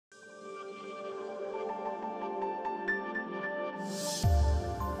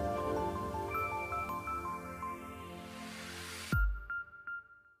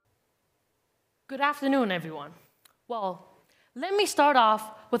Good afternoon, everyone. Well, let me start off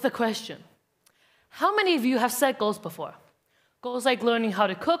with a question. How many of you have set goals before? Goals like learning how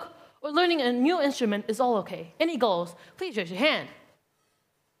to cook or learning a new instrument is all okay. Any goals? Please raise your hand.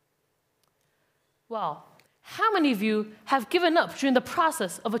 Well, how many of you have given up during the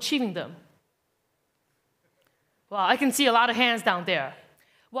process of achieving them? Well, I can see a lot of hands down there.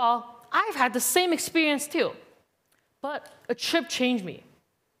 Well, I've had the same experience too, but a trip changed me.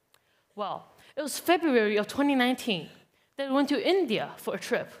 Well, it was February of 2019 that I went to India for a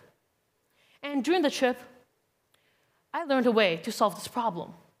trip. And during the trip, I learned a way to solve this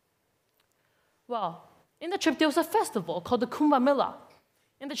problem. Well, in the trip, there was a festival called the Kumbh Mela.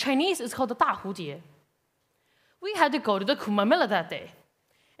 In the Chinese, it's called the 大壶节. We had to go to the Kumbh Mela that day.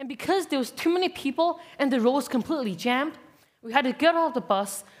 And because there was too many people and the road was completely jammed, we had to get off the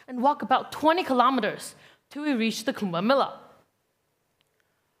bus and walk about 20 kilometers till we reached the Kumbh Mela.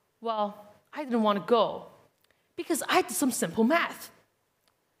 Well, I didn't want to go because I did some simple math.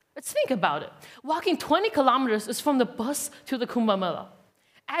 Let's think about it. Walking 20 kilometers is from the bus to the Kumbh Mela.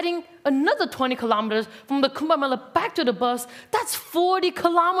 Adding another 20 kilometers from the Kumbh Mela back to the bus, that's 40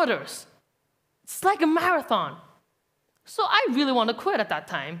 kilometers. It's like a marathon. So I really want to quit at that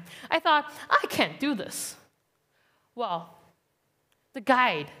time. I thought, I can't do this. Well, the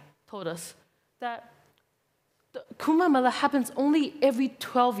guide told us that the Kumbh Mela happens only every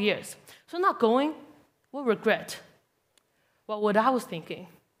 12 years. So not going will regret. Well, what I was thinking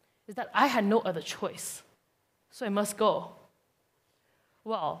is that I had no other choice. So I must go.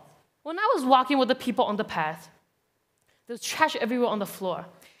 Well, when I was walking with the people on the path, there was trash everywhere on the floor,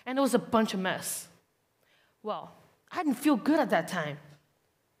 and there was a bunch of mess. Well, I didn't feel good at that time.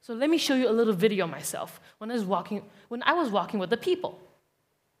 So let me show you a little video of myself when I was walking with the people.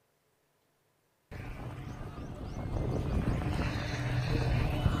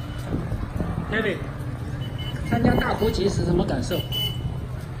 David， 参加大壶节是什么感受？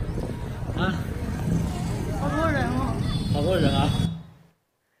啊？好多人哦。好多人啊。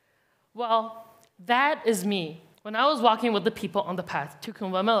Well, that is me when I was walking with the people on the path to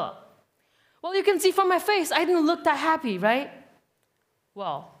Kumbh Mela. Well, you can see from my face, I didn't look that happy, right?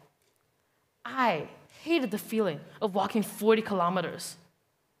 Well, I hated the feeling of walking 40 kilometers.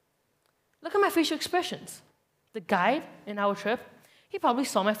 Look at my facial expressions. The guide in our trip, he probably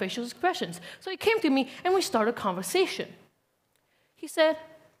saw my facial expressions. So he came to me and we started a conversation. He said,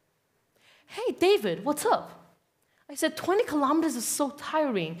 "Hey, David, what's up?" I said, 20 kilometers is so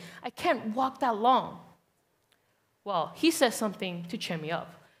tiring. I can't walk that long. Well, he said something to cheer me up.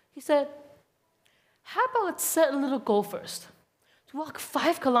 He said, "How about let's set a little goal first? To walk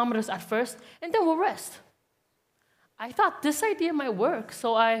 5 kilometers at first, and then we'll rest." I thought this idea might work,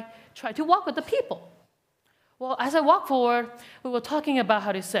 so I tried to walk with the people. Well, as I walked forward, we were talking about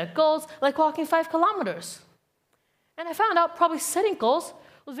how to set goals, like walking 5 kilometers. And I found out probably setting goals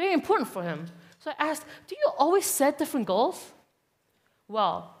was very important for him. So I asked, "Do you always set different goals?"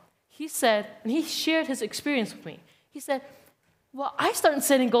 Well, he said, and he shared his experience with me. He said, "Well, I started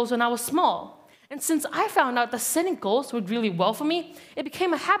setting goals when I was small. And since I found out that setting goals worked really well for me, it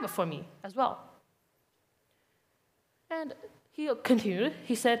became a habit for me as well." And he continued.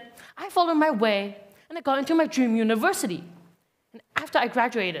 He said, "I followed my way, and I got into my dream university. And after I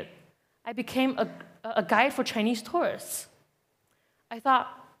graduated, I became a guide for Chinese tourists." I thought,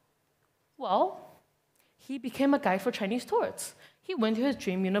 well, he became a guide for Chinese tourists. He went to his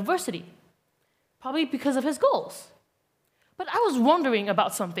dream university, probably because of his goals. But I was wondering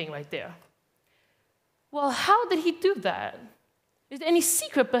about something right there. Well, how did he do that? Is there any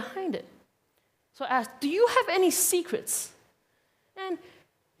secret behind it? So I asked, "Do you have any secrets?" And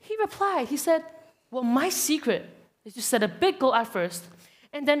he replied, he said, "Well, my secret is to set a big goal at first,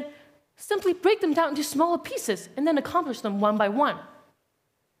 and then simply break them down into smaller pieces, and then accomplish them one by one."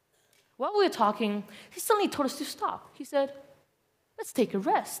 While we were talking, he suddenly told us to stop. He said, "Let's take a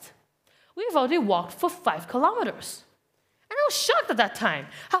rest. We've already walked for 5 kilometers. And I was shocked at that time,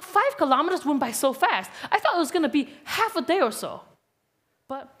 how 5 kilometers went by so fast. I thought it was going to be half a day or so.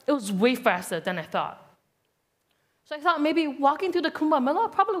 But it was way faster than I thought. So I thought maybe walking to the Kumbh Mela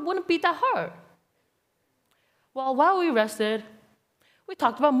probably wouldn't be that hard. Well, while we rested, we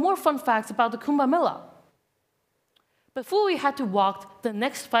talked about more fun facts about the Kumbh Mela. Before we had to walk the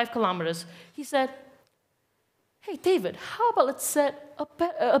next 5 kilometers, he said, "Hey, David, how about let's set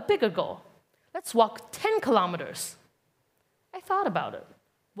a bigger goal? Let's walk 10 kilometers. I thought about it.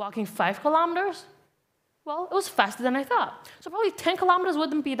 Walking 5 kilometers? Well, it was faster than I thought. So probably 10 kilometers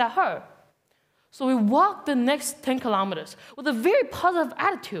wouldn't be that hard. So we walked the next 10 kilometers with a very positive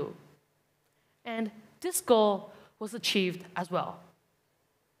attitude. And this goal was achieved as well.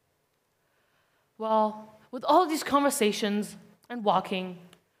 Well, with all these conversations and walking,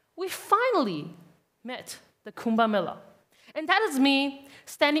 we finally met the Kumbh Mela. And that is me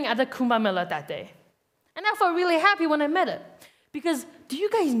standing at the Kumbh Mela that day. And I felt really happy when I met it. Because do you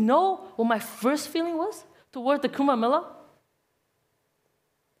guys know what my first feeling was toward the Kumbh Mela?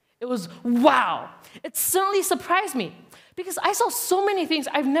 It was wow. It certainly surprised me because I saw so many things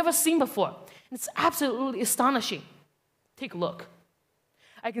I've never seen before. And it's absolutely astonishing. Take a look.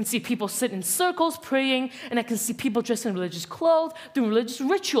 I can see people sit in circles praying, and I can see people dressed in religious clothes, doing religious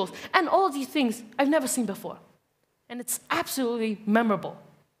rituals, and all of these things I've never seen before. And it's absolutely memorable.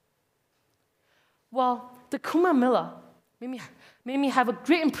 Well, the Kumbh Mela made me have a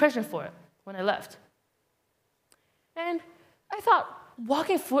great impression for it when I left. And I thought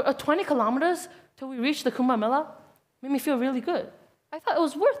walking for 20 kilometers till we reached the Kumbh Mela made me feel really good. I thought it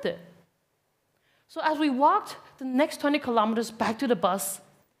was worth it. So as we walked the next 20 kilometers back to the bus,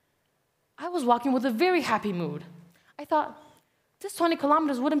 I was walking with a very happy mood. I thought, this 20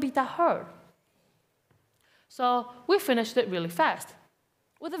 kilometers wouldn't be that hard. So we finished it really fast,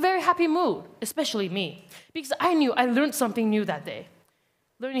 with a very happy mood, especially me, because I knew I learned something new that day.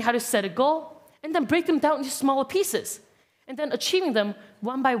 Learning how to set a goal, and then break them down into smaller pieces, and then achieving them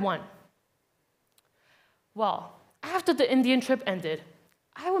one by one. Well, after the Indian trip ended,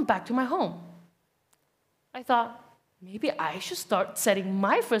 I went back to my home. I thought, maybe I should start setting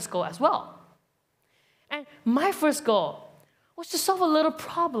my first goal as well. And my first goal was to solve a little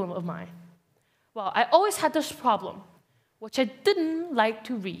problem of mine. Well, I always had this problem, which I didn't like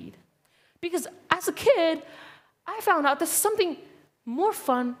to read. Because as a kid, I found out there's something more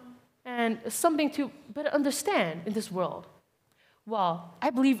fun and something to better understand in this world. Well, I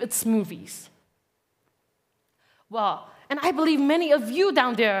believe it's movies. Well, and I believe many of you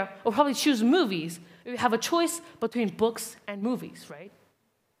down there will probably choose movies. You have a choice between books and movies, right?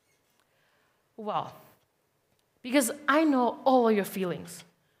 Well, because I know all of your feelings.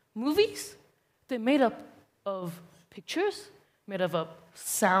 Movies, they're made up of pictures, made up of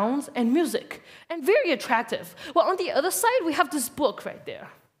sounds and music, and very attractive. Well, on the other side, we have this book right there.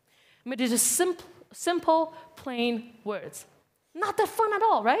 Made of just simple, plain words. Not that fun at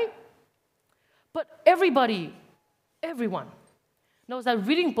all, right? But everyone knows that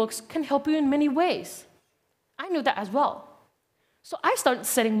reading books can help you in many ways. I knew that as well. So I started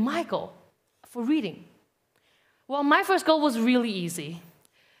setting my goal for reading. Well, my first goal was really easy.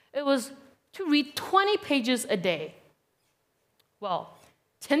 It was to read 20 pages a day. Well,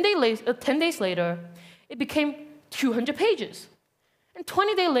 10 days later, it became 200 pages. And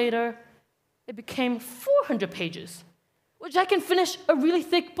 20 days later, it became 400 pages, which I can finish a really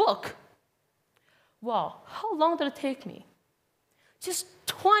thick book. Well, how long did it take me? Just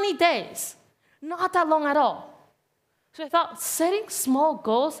 20 days, not that long at all. So I thought setting small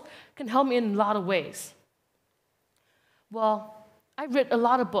goals can help me in a lot of ways. Well, I read a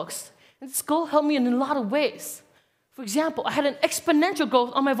lot of books, and this goal helped me in a lot of ways. For example, I had an exponential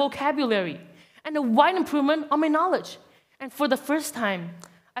growth on my vocabulary and a wide improvement on my knowledge. And for the first time,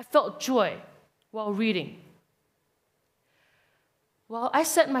 I felt joy while reading. Well, I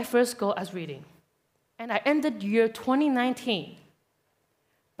set my first goal as reading, and I ended year 2019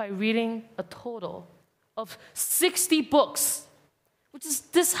 by reading a total of 60 books, which is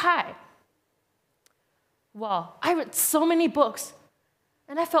this high. Wow, I read so many books,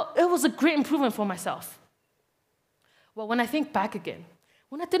 and I felt it was a great improvement for myself. Well, when I think back again,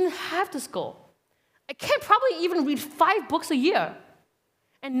 when I didn't have this goal, I can't probably even read 5 books a year.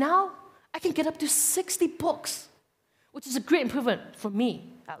 And now I can get up to 60 books, which is a great improvement for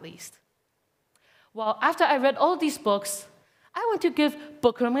me, at least. Well, after I read all these books, I went to give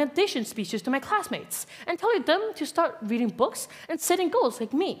book recommendation speeches to my classmates and telling them to start reading books and setting goals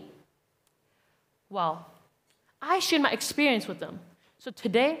like me. Well, I shared my experience with them. So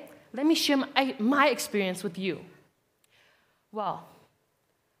today, let me share my experience with you. Well,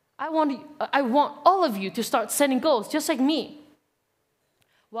 I want all of you to start setting goals just like me.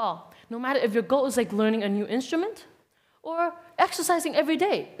 Well, no matter if your goal is like learning a new instrument or exercising every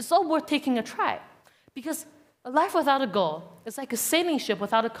day, it's all worth taking a try. Because a life without a goal is like a sailing ship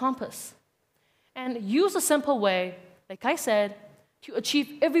without a compass. And use a simple way, like I said, to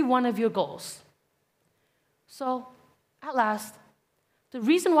achieve every one of your goals. So, at last, the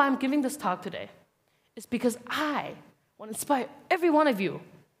reason why I'm giving this talk today is because I want to inspire every one of you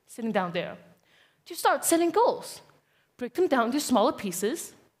sitting down there to start setting goals, break them down into smaller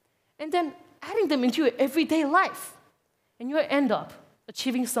pieces, and then adding them into your everyday life. And you'll end up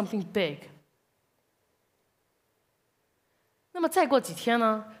achieving something big. 那么再过几天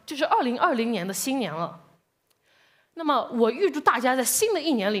呢，就是2020年的新年了。那么我预祝大家在新的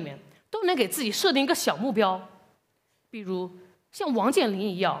一年里面都能给自己设定一个小目标，比如像王健林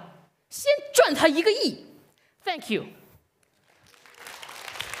一样，先赚他1个亿。Thank you。